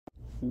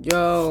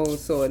Yo,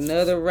 so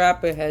another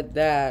rapper had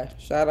died.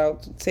 Shout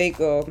out to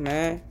Takeoff,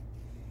 man.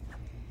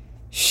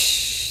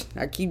 Shh.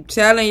 I keep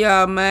telling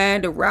y'all,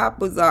 man, the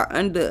rappers are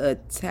under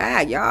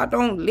attack. Y'all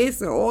don't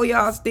listen. All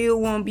y'all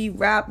still want to be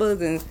rappers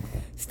and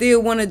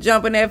still want to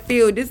jump in that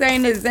field. This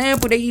ain't an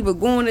example. They either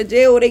going to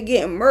jail or they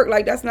getting murked.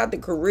 Like, that's not the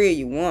career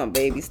you want,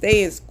 baby.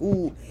 Stay in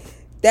school.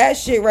 That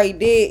shit right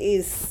there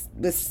is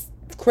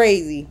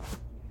crazy.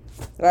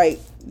 Like,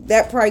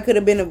 that probably could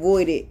have been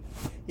avoided.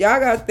 Y'all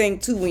gotta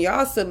think too, when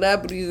y'all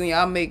celebrities and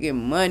y'all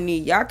making money,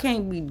 y'all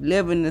can't be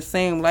living the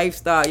same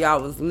lifestyle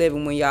y'all was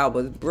living when y'all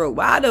was broke.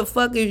 Why the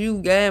fuck is you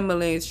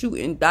gambling,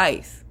 shooting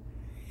dice?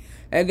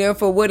 And then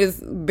for what is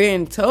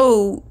been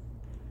told,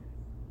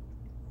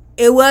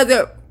 it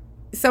wasn't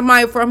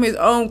somebody from his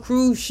own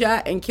crew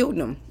shot and killed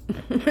him.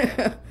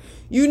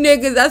 You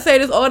niggas, I say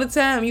this all the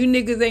time, you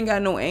niggas ain't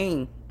got no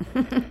aim.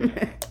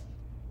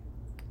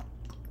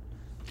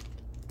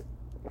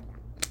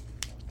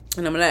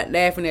 And I'm not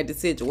laughing at the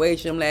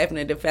situation. I'm laughing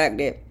at the fact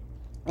that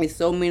there's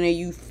so many of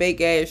you fake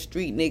ass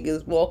street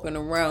niggas walking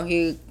around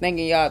here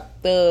thinking y'all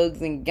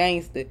thugs and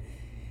gangsters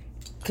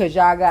because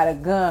y'all got a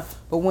gun.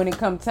 But when it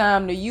come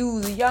time to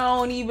use it,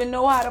 y'all don't even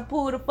know how to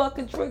pull the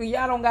fucking trigger.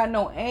 Y'all don't got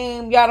no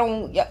aim.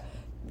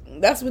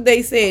 That's what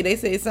they said. They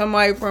said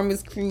somebody from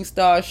his crew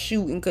started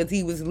shooting because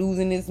he was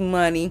losing his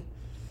money.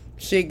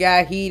 Shit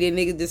got heated.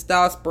 Niggas just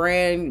started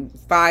spraying.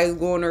 Fires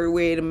going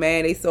everywhere. The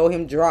man, they saw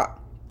him drop.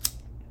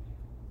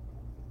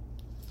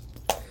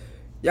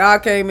 Y'all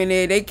came in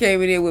there, they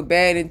came in there with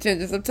bad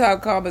intentions.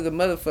 Sometimes calm as a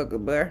motherfucker,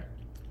 bruh.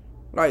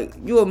 Like,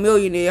 you a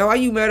millionaire. Why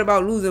you mad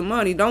about losing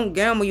money? Don't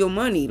gamble your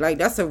money. Like,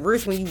 that's a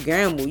risk when you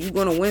gamble. You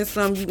gonna win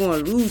some, you gonna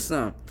lose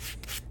some.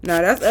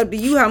 Now, that's up to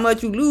you how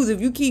much you lose.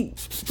 If you keep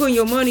putting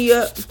your money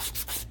up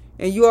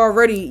and you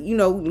already,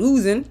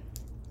 losing,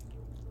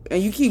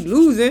 and you keep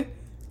losing,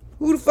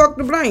 who the fuck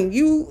to blame?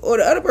 You or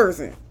the other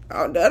person? The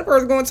other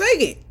person gonna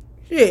take it.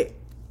 Shit.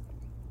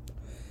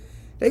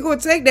 They gonna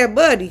take that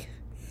buddy.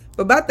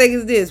 But my thing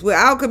is this, with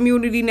our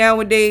community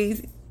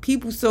nowadays,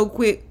 people so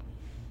quick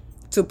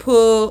to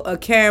pull a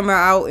camera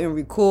out and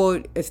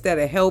record instead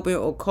of helping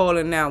or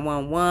calling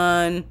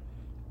 911.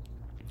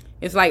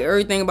 It's like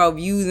everything about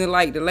views, and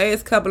like the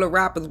last couple of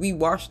rappers, we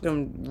watched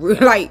them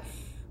like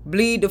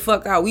bleed the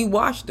fuck out. We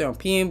watched them.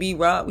 PNB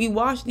Rock. We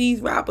watched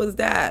these rappers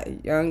die.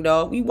 Young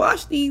Dog. We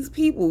watched these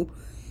people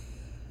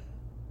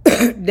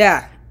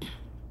die.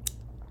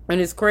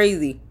 And it's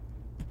crazy.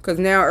 Because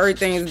now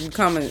everything is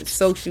becoming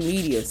social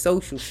media.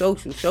 Social.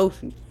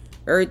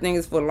 Everything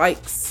is for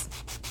likes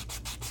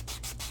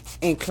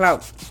and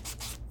clout.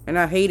 And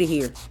I hate it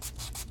here.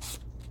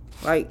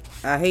 Like,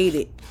 I hate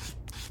it.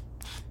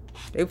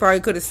 They probably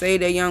could have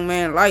saved that young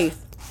man's life.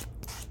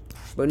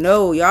 But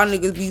no, y'all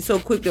niggas be so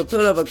quick to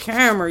put up a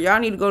camera. Y'all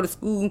need to go to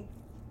school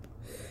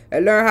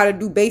and learn how to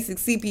do basic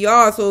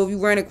CPR. So if you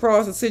run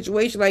across a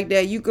situation like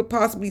that, you could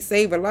possibly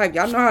save a life.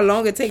 Y'all know how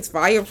long it takes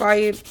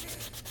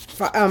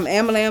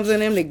ambulance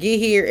and them to get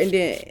here. And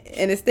then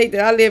in the state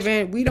that I live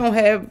in,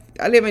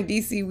 I live in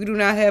DC. We do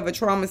not have a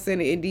trauma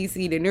center in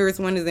DC. The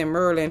nearest one is in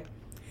Maryland,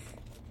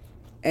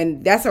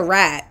 and that's a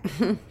ride.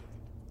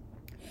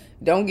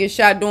 Don't get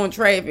shot doing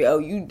traffic. Oh,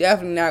 you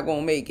definitely not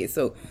gonna make it.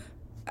 So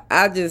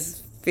I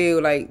just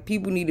feel like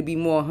people need to be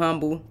more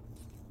humble.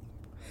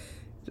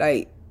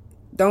 Like,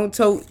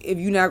 if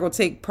you're not gonna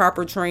take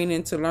proper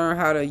training to learn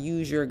how to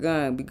use your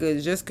gun,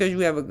 because just because you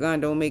have a gun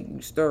don't make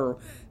you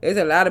sterile. There's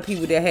a lot of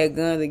people that had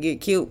guns and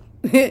get killed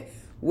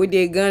with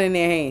their gun in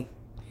their hand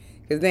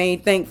because they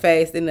ain't think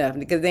fast enough,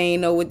 because they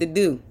ain't know what to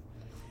do.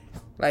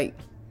 Like,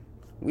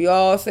 we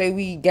all say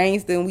we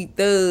gangster and we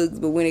thugs,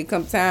 but when it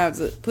comes time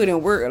to put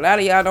in work, a lot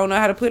of y'all don't know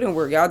how to put in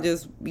work. Y'all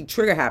just be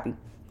trigger happy,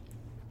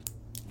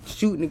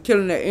 shooting and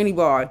killing at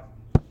anybody,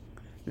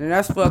 and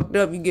that's fucked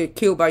up. You get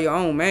killed by your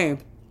own man.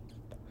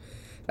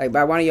 Like,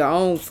 by one of your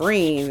own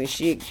friends and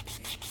shit,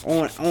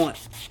 on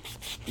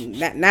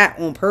not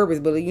on purpose,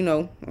 but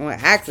on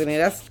accident.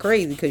 That's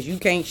crazy, because you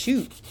can't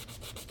shoot.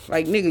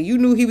 Like, nigga, you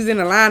knew he was in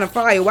the line of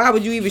fire. Why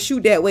would you even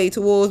shoot that way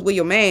towards where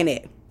your man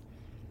at?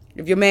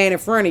 If your man in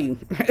front of you.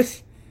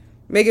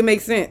 Make it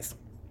make sense.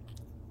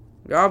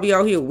 Y'all be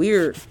out here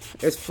weird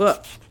as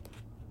fuck.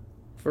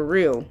 For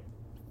real.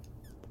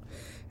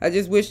 I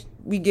just wish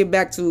we get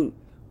back to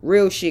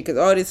real shit, because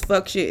all this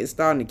fuck shit is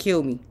starting to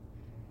kill me.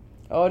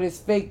 All this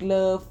fake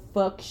love,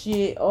 fuck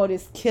shit, all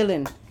this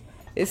killing.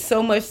 It's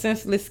so much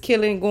senseless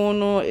killing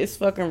going on. It's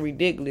fucking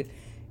ridiculous.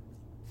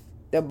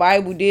 The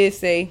Bible did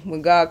say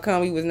when God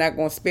come, he was not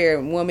going to spare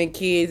women,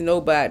 kids,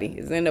 nobody.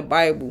 It's in the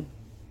Bible.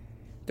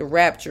 The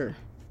rapture.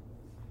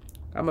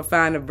 I'm going to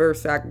find a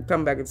verse so I can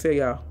come back and tell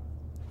y'all.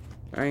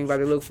 I ain't about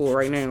to look for it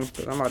right now,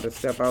 because I'm about to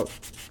step out.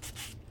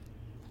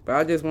 But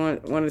I just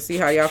want to see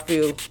how y'all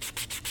feel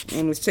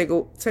in this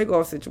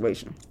takeoff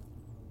situation.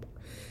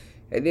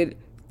 And then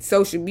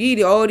social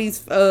media, all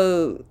these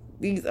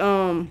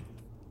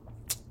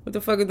what the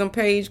fuck is them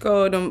page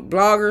called, them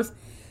bloggers,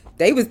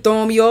 they was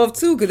throwing me off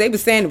too, because they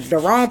was saying the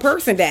wrong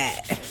person died.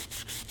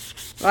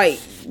 Like,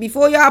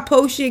 before y'all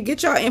post shit,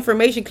 get y'all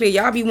information clear.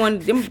 Y'all be one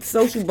of them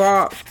social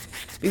blogs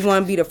We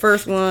want to be the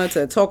first one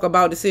to talk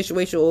about the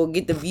situation or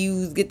get the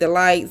views, get the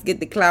likes, get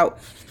the clout.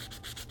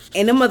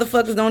 And them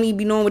motherfuckers don't even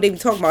be knowing what they be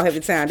talking about every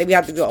time. They be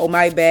have to go, oh,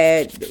 my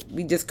bad.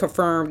 We just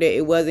confirmed that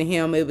it wasn't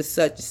him. It was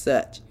such and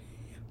such.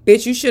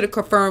 Bitch, you should have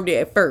confirmed it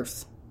at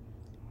first.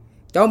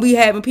 Don't be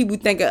having people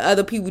thinking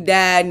other people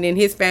died and then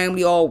his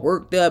family all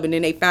worked up and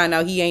then they find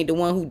out he ain't the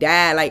one who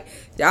died. Like,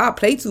 y'all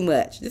play too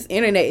much. This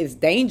internet is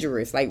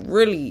dangerous. Like,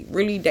 really,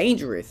 really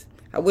dangerous.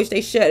 I wish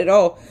they shut it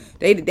off.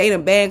 They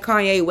done banned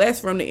Kanye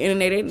West from the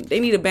internet. They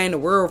need to ban the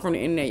world from the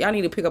internet. Y'all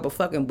need to pick up a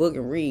fucking book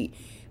and read.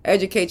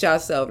 Educate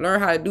yourself. Learn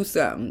how to do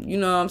something. You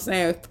know what I'm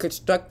saying?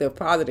 Constructive,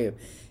 positive.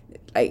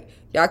 Like,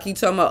 y'all keep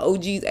talking about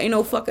OGs. Ain't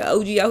no fucking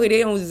OG out here. They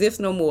don't exist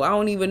no more. I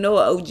don't even know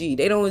an OG.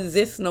 They don't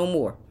exist no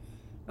more.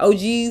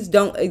 OGs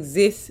don't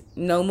exist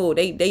no more.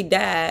 They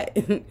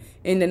died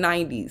in the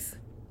 90s.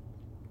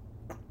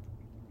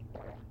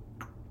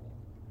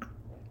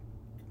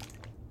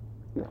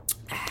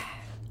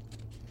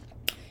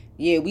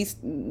 Yeah,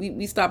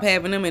 we stopped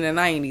having them in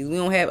the 90s. We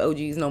don't have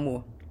OGs no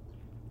more.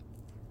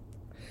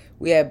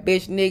 We have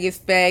bitch niggas,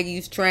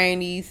 faggies,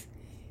 trannies,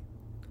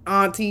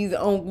 aunties,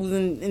 uncles,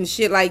 and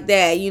shit like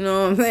that. You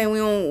know what I'm saying?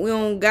 We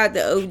don't got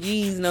the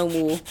OGs no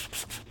more.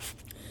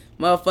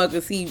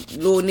 Motherfuckers see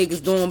little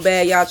niggas doing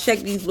bad. Y'all check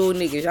these little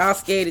niggas. Y'all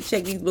scared to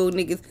check these little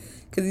niggas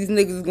because these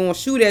niggas is going to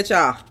shoot at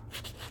y'all.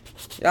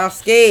 Y'all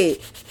scared.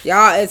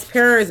 Y'all as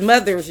parents,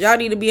 mothers, y'all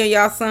need to be in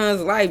y'all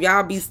son's life.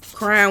 Y'all be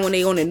crying when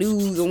they on the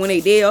news or when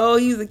they dead. Oh,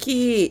 he's a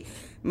kid.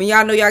 I mean,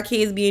 y'all know y'all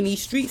kids be in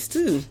these streets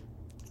too.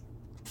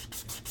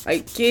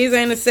 Like, kids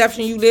ain't an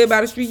exception. You live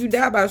by the street, you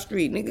die by the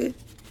street, nigga.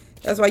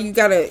 That's why you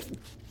gotta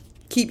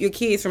keep your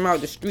kids from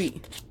out the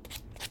street.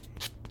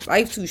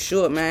 Life's too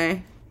short,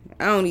 man.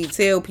 I don't need to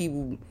tell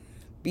people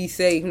be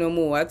safe no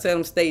more. I tell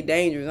them stay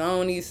dangerous. I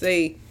don't need to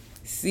say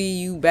see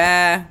you,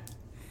 bye.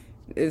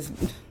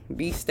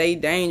 Stay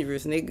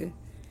dangerous, nigga.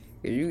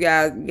 Cause you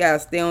gotta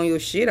stay on your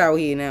shit out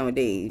here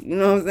nowadays. You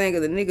know what I'm saying?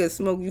 Cause the nigga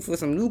smoke you for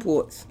some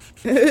Newports.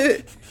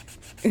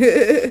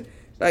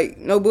 Like,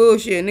 no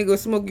bullshit. Nigga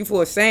smoke you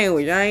for a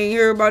sandwich. I ain't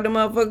hear about the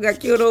motherfucker got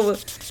killed over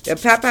the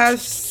Popeye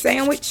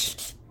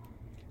sandwich.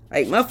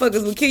 Like,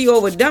 motherfuckers will kill you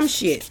over dumb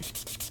shit.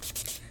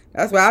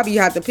 That's why I be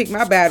have to pick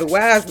my battle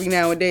wisely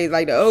nowadays.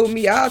 Like, the old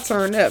me, I'll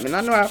turn up. And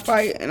I know how to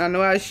fight, and I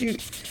know how to shoot.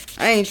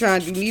 I ain't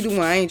trying to do neither one.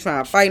 I ain't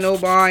trying to fight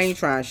nobody. I ain't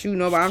trying to shoot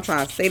nobody. I'm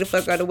trying to stay the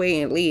fuck out of the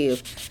way and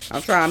live.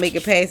 I'm trying to make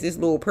it past this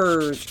little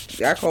purge.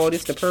 I call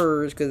this the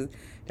purge, because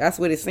that's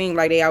what it seems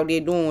like they out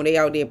there doing. They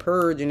out there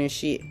purging and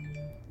shit.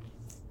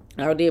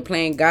 Out there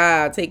playing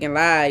God, taking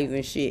lives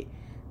and shit.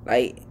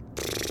 Like,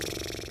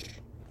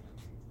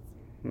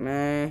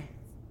 man,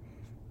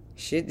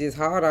 shit just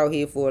hard out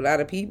here for a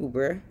lot of people,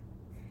 bruh.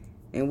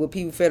 And what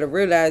people fail to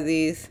realize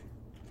is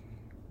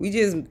we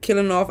just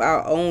killing off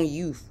our own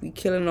youth. We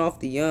killing off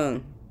the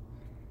young.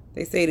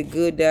 They say the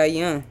good die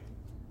young.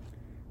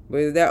 But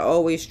is that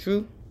always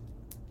true?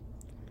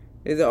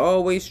 Is it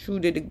always true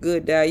that the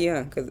good die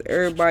young? Because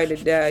everybody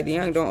that died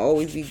young don't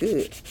always be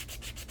good.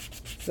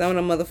 Some of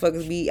them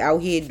motherfuckers be out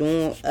here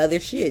doing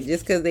other shit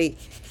just because they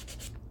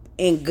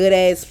in good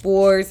ass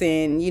sports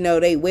and, you know,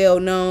 they well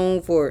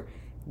known for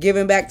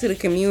giving back to the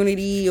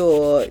community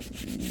or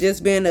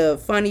just being a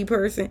funny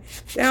person.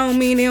 That don't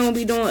mean they don't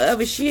be doing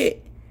other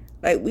shit.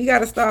 Like, we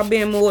gotta start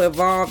being more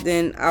involved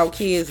in our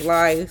kids'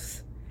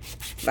 lives.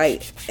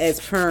 Like, as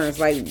parents,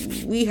 like,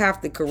 we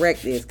have to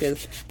correct this,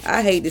 because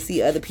I hate to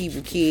see other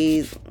people's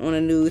kids on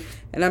the news,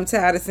 and I'm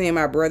tired of seeing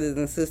my brothers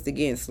and sisters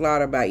getting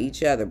slaughtered by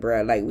each other,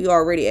 bro. Like, we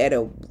already at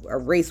a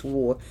race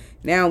war.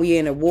 Now we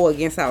in a war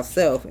against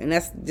ourselves, and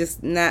that's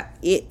just not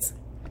it.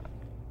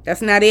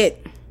 That's not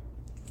it.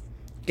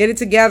 Get it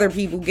together,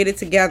 people. Get it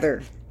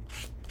together.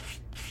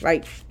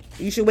 Like,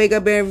 you should wake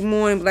up every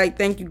morning and be like,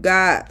 thank you,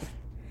 God.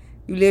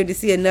 You live to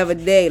see another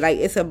day. Like,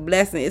 it's a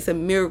blessing. It's a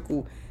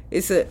miracle.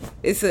 It's a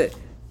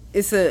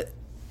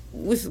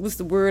what's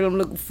the word I'm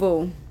looking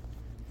for?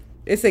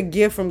 It's a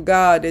gift from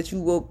God that you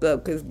woke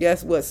up, because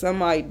guess what?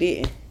 Somebody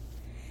didn't.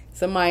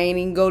 Somebody ain't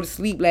even go to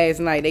sleep last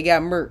night. They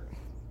got murked.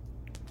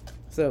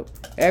 So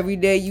every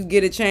day you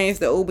get a chance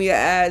to open your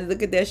eyes,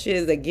 look at that shit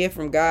as a gift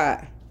from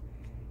God.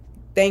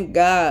 Thank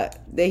God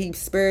that he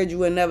spared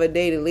you another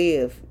day to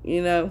live.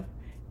 You know,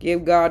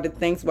 give God the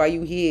thanks while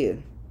you here.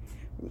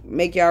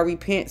 Make y'all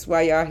repent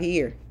while y'all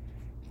here.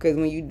 Because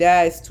when you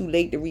die, it's too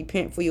late to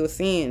repent for your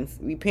sins.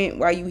 Repent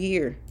while you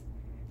here.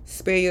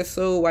 Spare your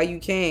soul while you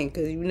can.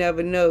 Because you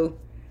never know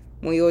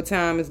when your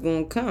time is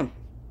going to come.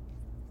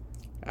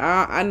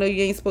 I know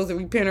you ain't supposed to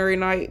repent every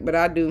night, but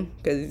I do.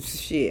 Because,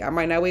 shit, I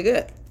might not wake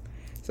up.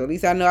 So at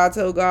least I know I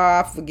told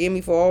God, forgive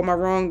me for all my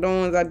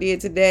wrongdoings I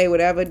did today.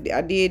 Whatever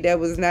I did that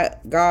was not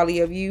godly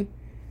of you,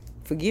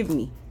 forgive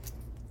me.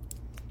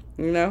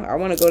 You know, I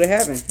want to go to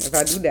heaven if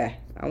I do die.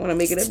 I want to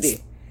make it up there.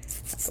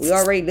 We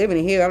already living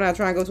in here. I'm not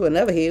trying to go to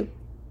another hell.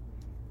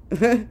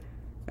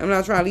 I'm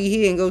not trying to leave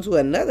here and go to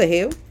another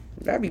hell.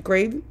 That'd be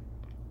crazy.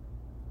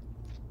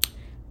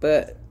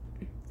 But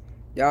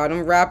y'all,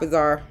 them rappers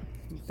are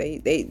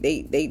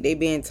they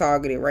being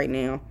targeted right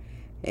now.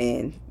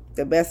 And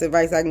the best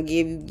advice I can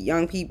give you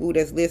young people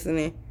that's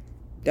listening,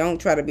 Don't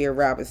try to be a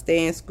rapper.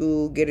 Stay in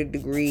school, get a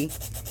degree,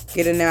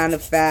 get a 9 to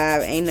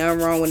 5. Ain't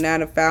nothing wrong with 9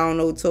 to 5. I don't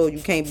know, told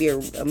you can't be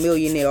a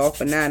millionaire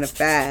off a 9 to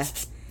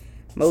 5.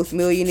 Most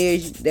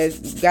millionaires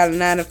that got a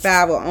 9 to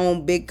 5 or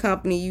own big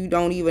company, you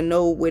don't even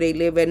know where they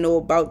live at, know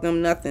about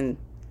them, nothing.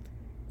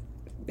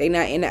 They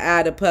not in the eye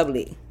of the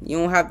public. You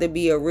don't have to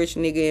be a rich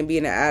nigga and be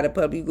in the eye of the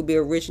public. You could be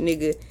a rich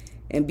nigga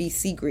and be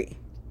secret.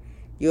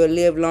 You'll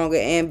live longer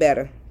and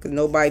better. Because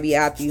nobody be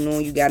after you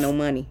knowing you got no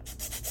money.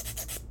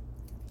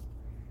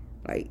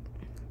 Like,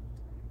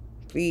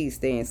 please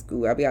stay in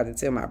school. I be out to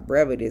tell my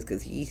brother this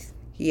because he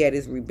had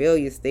this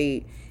rebellious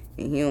state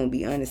and he don't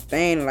be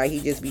understanding. Like,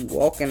 he just be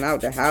walking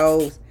out the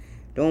house,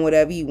 doing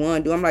whatever he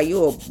want to do. I'm like,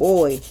 you're a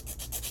boy.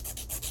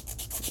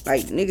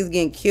 Like, niggas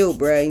getting killed,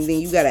 bruh. And then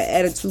you got an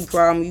attitude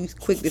problem. You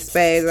quick to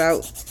spaz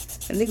out.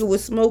 A nigga would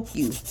smoke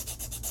you.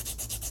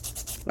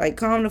 Like,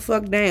 calm the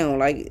fuck down.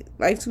 Like,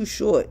 life too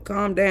short.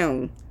 Calm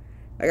down.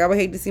 Like, I would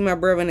hate to see my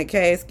brother in a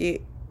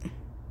casket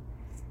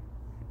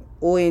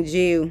or in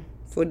jail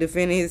for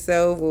defending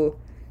himself or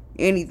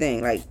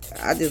anything. Like,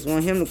 I just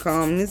want him to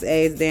calm his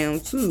ass down,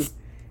 too.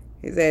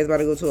 His ass about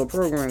to go to a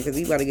program because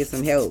he about to get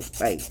some help.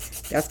 Like,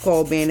 that's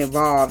called being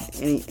involved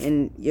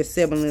in your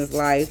siblings'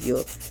 life,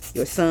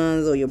 your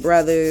sons or your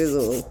brothers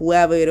or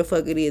whoever the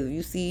fuck it is. If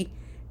you see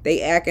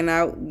they acting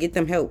out, get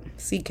them help.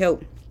 Seek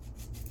help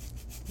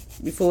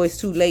before it's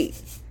too late.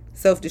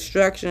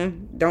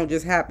 Self-destruction don't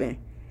just happen.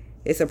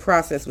 It's a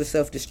process with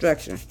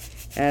self-destruction.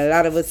 And a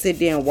lot of us sit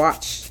there and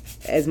watch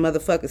as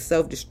motherfuckers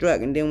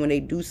self-destruct. And then when they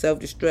do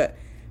self-destruct,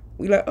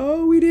 we like,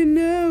 oh, we didn't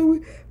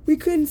know. We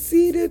couldn't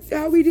see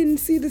we didn't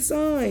see the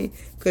sign.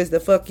 Because the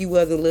fuck you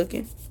wasn't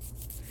looking.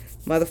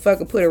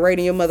 Motherfucker put it right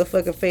in your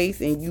motherfucking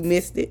face and you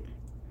missed it.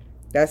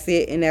 That's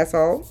it and that's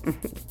all.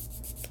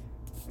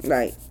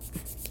 Like,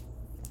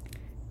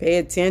 pay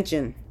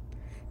attention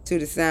to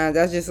the signs.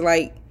 That's just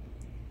like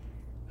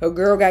a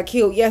girl got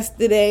killed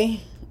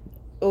yesterday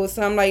or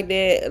something like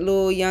that. A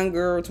little young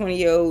girl,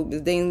 20-year-old,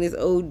 was dating this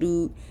old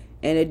dude.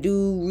 And the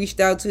dude reached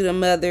out to the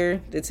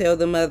mother to tell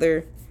the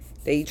mother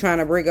they trying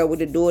to break up with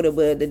the daughter,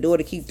 but the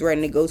daughter keep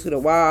threatening to go to the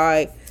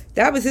Y.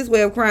 That was his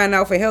way of crying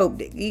out for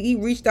help. He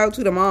reached out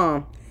to the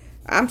mom.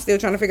 I'm still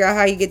trying to figure out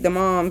how he get the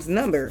mom's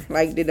number.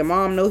 Like, did the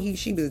mom know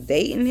she was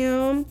dating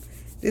him?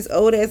 This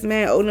old ass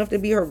man, old enough to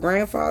be her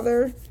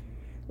grandfather?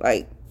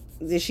 Like,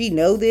 did she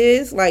know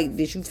this? Like,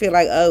 did you feel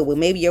like, oh, well,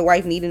 maybe your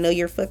wife need to know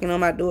you're fucking on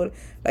my daughter?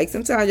 Like,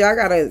 sometimes y'all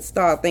gotta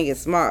start thinking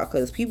smart,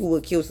 because people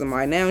would kill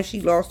somebody. Now she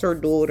lost her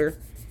daughter.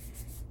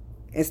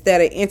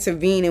 Instead of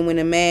intervening when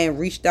a man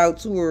reached out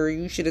to her,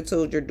 you should have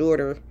told your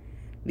daughter,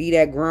 leave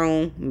that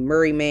grown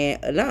married man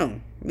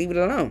alone. Leave it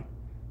alone.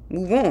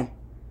 Move on.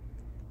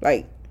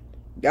 Like,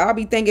 y'all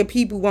be thinking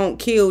people won't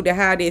kill to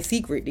hide their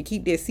secret, to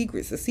keep their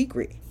secrets a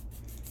secret.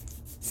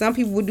 Some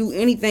people would do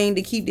anything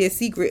to keep their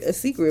secret a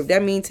secret. If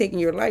that means taking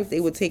your life, they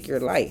would take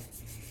your life.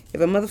 If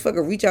a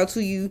motherfucker reach out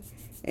to you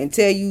and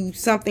tell you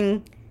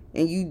something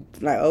and you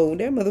like, oh,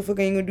 that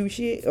motherfucker ain't gonna do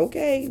shit.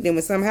 Okay. Then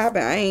when something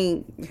happen, I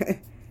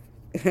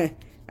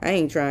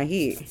ain't trying to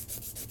hear. Because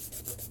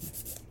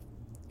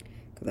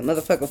the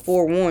motherfucker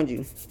forewarned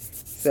you.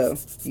 So,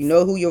 you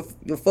know who your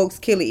folks'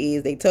 killer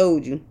is. They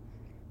told you.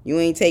 You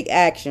ain't take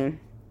action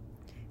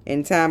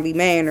in a timely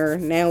manner.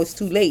 Now it's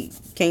too late.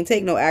 Can't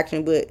take no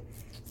action. But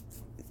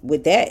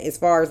with that, as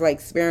far as like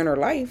sparing her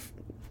life,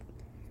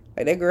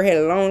 like that girl had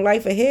a long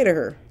life ahead of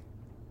her.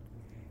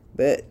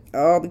 But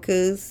all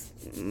because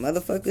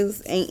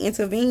motherfuckers ain't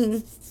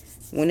intervened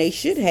when they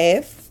should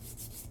have.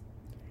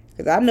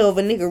 Because I know if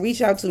a nigga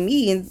reach out to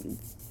me and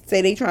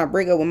say they trying to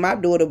break up with my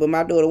daughter, but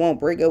my daughter won't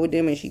break up with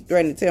them and she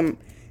threatened to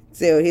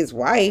tell his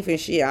wife and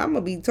shit, I'm going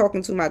to be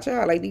talking to my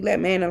child like, leave that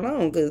man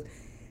alone. Because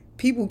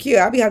people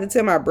kill. I be having to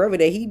tell my brother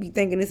that he be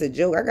thinking it's a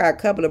joke. I got a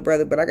couple of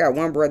brothers, but I got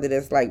one brother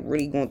that's like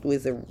really going through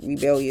his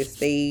rebellious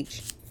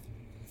stage.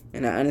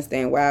 And I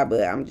understand why,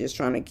 but I'm just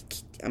trying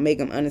to make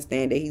him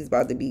understand that he's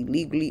about to be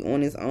legally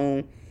on his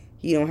own.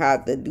 He don't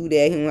have to do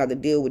that. He don't have to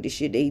deal with the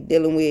shit that he's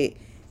dealing with.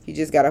 You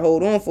just got to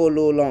hold on for a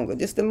little longer.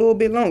 Just a little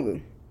bit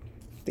longer.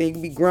 Then you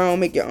can be grown,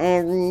 make your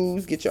own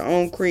rules, get your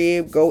own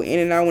crib, go in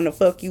and out when the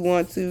fuck you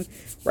want to.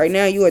 Right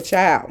now, you a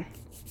child.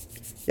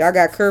 Y'all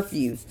got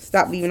curfew.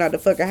 Stop leaving out the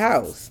fucking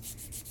house.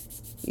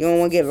 You don't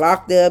want to get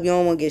locked up. You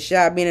don't want to get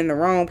shot being in the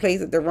wrong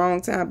place at the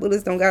wrong time.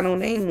 Bullets don't got no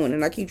name on it.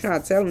 And I keep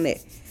trying to tell him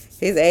that.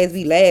 His ass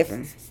be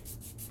laughing.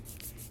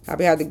 I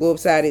be have to go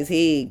upside his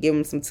head, give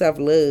him some tough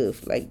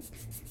love. Like,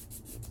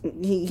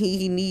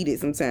 he need it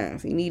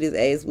sometimes. He need his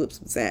ass whipped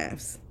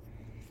sometimes.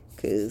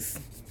 Because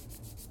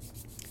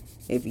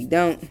if he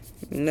don't,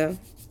 you know,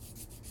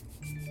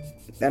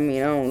 that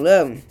mean I don't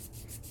love him.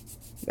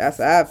 That's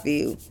how I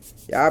feel.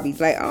 Y'all be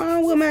like,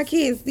 oh, well, my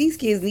kids, these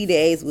kids need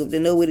their ass whipped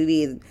to know what it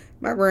is.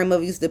 My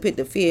grandmother used to put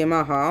the fear in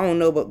my heart. I don't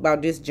know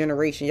about this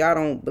generation. Y'all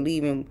don't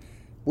believe in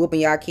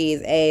whooping y'all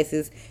kids'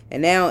 asses.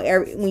 And now,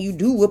 when you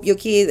do whoop your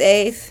kids'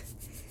 ass,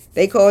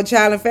 they call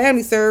Child and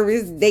Family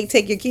Service. They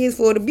take your kids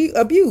for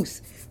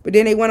abuse. But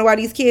then they wonder why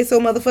these kids so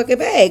motherfucking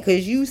bad.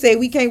 Because you say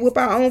we can't whip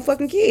our own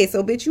fucking kids.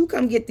 So, bitch, you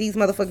come get these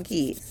motherfucking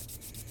kids.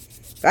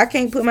 If I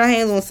can't put my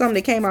hands on something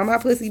that came out of my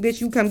pussy,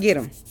 bitch, you come get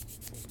them.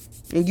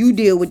 And you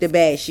deal with the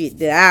bad shit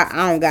that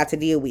I don't got to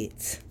deal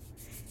with.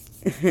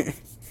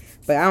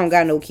 But I don't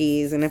got no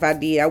kids. And if I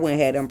did, I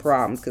wouldn't have them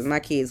problems. Because my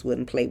kids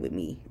wouldn't play with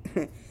me.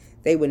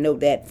 They would know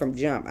that from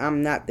jump.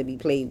 I'm not to be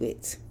played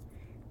with.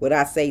 What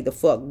I say, the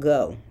fuck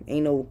go.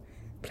 Ain't no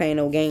playing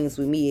no games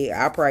with me.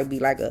 I'll probably be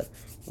like a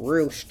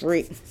real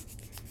strict,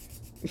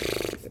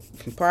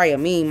 probably a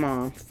mean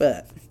mom.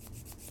 Fuck.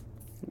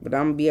 But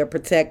I'm going to be a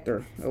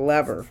protector, a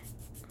lover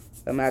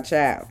of my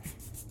child.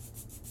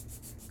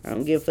 I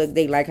don't give a fuck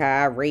they like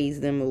how I raise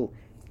them or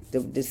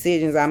the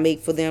decisions I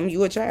make for them.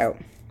 You a child.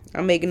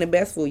 I'm making the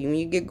best for you. When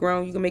you get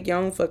grown, you can make your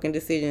own fucking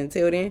decision.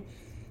 Until then,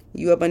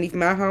 you up underneath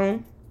my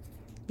home.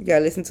 You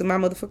gotta listen to my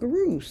motherfucking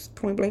rules.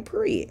 Point blank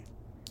period.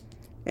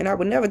 And I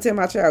would never tell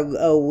my child,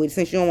 oh,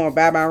 since you don't want to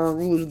buy my own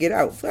rules, get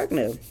out. Fuck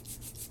no.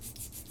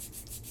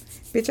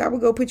 Bitch, I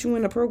would go put you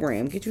in a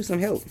program. Get you some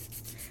help.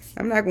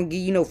 I'm not going to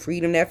give you no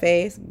freedom that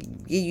fast.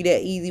 Give you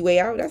that easy way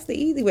out. That's the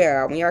easy way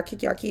out. When y'all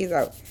kick y'all kids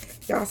out.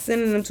 Y'all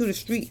sending them to the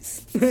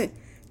streets.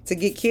 To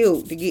get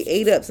killed. To get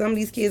ate up. Some of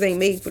these kids ain't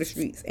made for the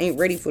streets. Ain't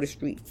ready for the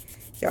street.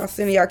 Y'all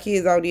sending y'all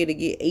kids out there to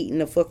get eaten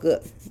the fuck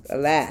up.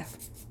 Alive.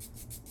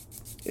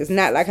 It's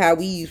not like how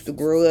we used to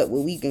grow up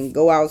where we can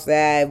go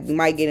outside. We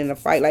might get in a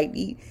fight. Like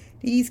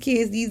these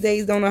kids these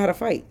days don't know how to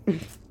fight.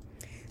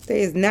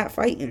 They is not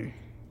fighting.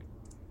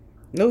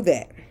 Know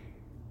that.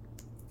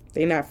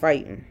 They not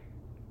fighting.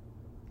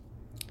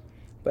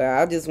 But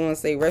I just want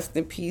to say rest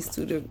in peace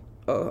to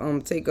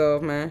the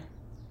Takeoff, man.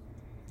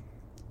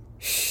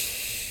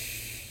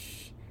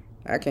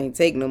 I can't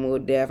take no more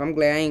death. I'm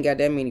glad I ain't got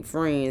that many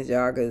friends,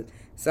 y'all. Because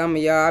some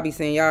of y'all, I be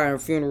seeing y'all in a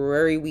funeral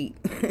every week.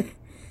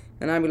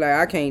 And I be like,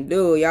 I can't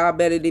do it. Y'all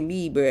better than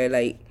me, bro.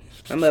 Like,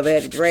 my mother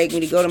had to drag me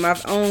to go to my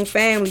own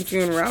family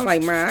funeral. I'm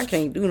like, man, I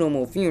can't do no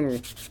more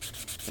funeral.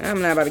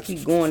 I'm not about to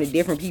keep going to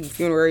different people's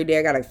funeral every day.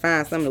 I got to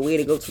find something, a way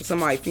to go to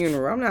somebody's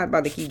funeral. I'm not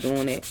about to keep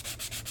doing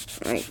that.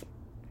 Like,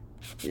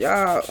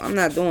 y'all, I'm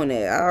not doing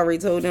that. I already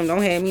told them,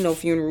 don't have me no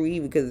funeral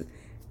either. Because,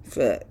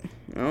 fuck,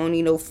 I don't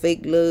need no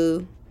fake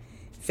love.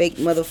 Fake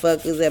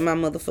motherfuckers at my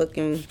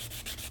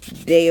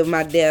motherfucking day of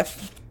my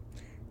death.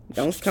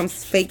 Don't come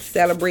fake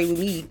celebrate with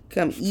me.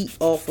 Come eat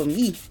off of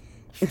me.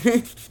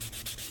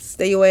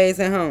 Stay your ass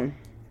at home.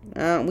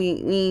 We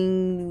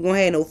ain't gonna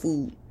have no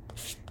food.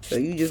 So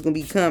you just gonna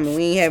be coming.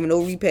 We ain't having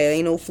no repair.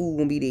 Ain't no food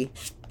gonna be there.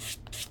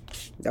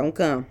 Don't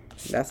come.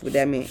 That's what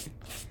that meant.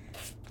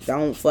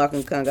 Don't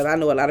fucking come. Because I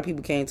know a lot of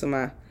people came to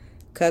my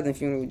cousin's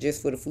funeral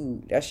just for the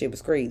food. That shit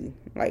was crazy.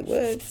 Like,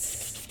 what?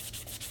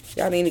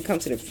 Y'all didn't even come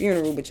to the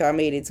funeral, but y'all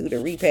made it to the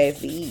repast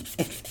to eat.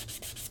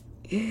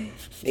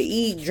 To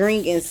eat,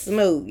 drink, and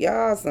smoke.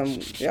 Y'all some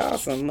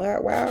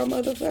wild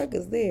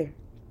motherfuckers there.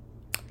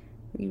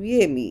 You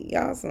hear me?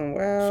 Y'all some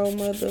wild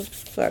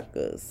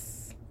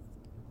motherfuckers.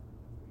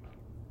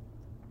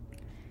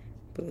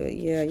 But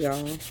yeah,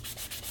 y'all.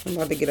 I'm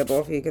about to get up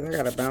off here because I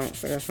gotta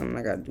bounce. I got something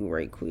I gotta do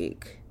right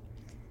quick.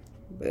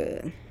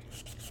 But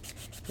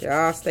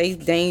y'all stay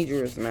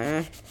dangerous,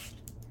 man.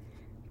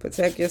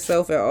 Protect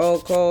yourself at all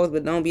costs,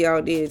 but don't be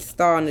out there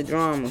starting the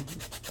drama.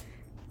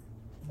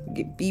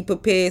 Be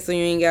prepared so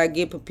you ain't gotta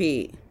get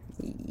prepared.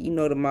 You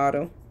know the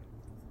motto.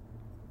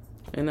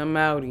 And I'm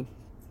outie.